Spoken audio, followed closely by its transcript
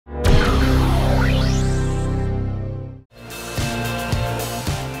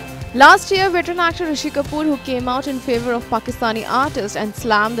Last year, veteran actor Rishi Kapoor, who came out in favor of Pakistani artists and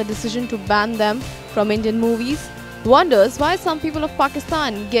slammed the decision to ban them from Indian movies, wonders why some people of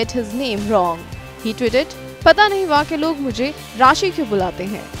Pakistan get his name wrong. He tweeted, "पता नहीं वहाँ के लोग मुझे राशि क्यों बुलाते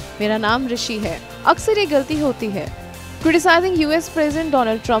हैं? मेरा नाम ऋषि है। अक्सर ये गलती होती है." Criticizing US President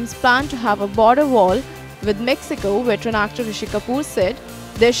Donald Trump's plan to have a border wall with Mexico, veteran actor Rishi Kapoor said,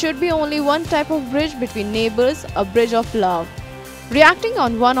 "There should be only one type of bridge between neighbors, a bridge of love." Reacting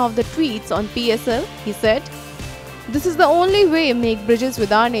on one of the tweets on PSL, he said, "This is the only way to make bridges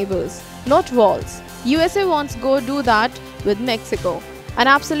with our neighbors, not walls. USA wants to go do that with Mexico. An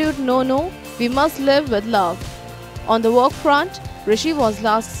absolute no-no. We must live with love." On the work front, Rishi was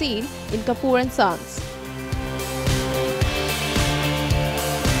last seen in Kapoor & Sons.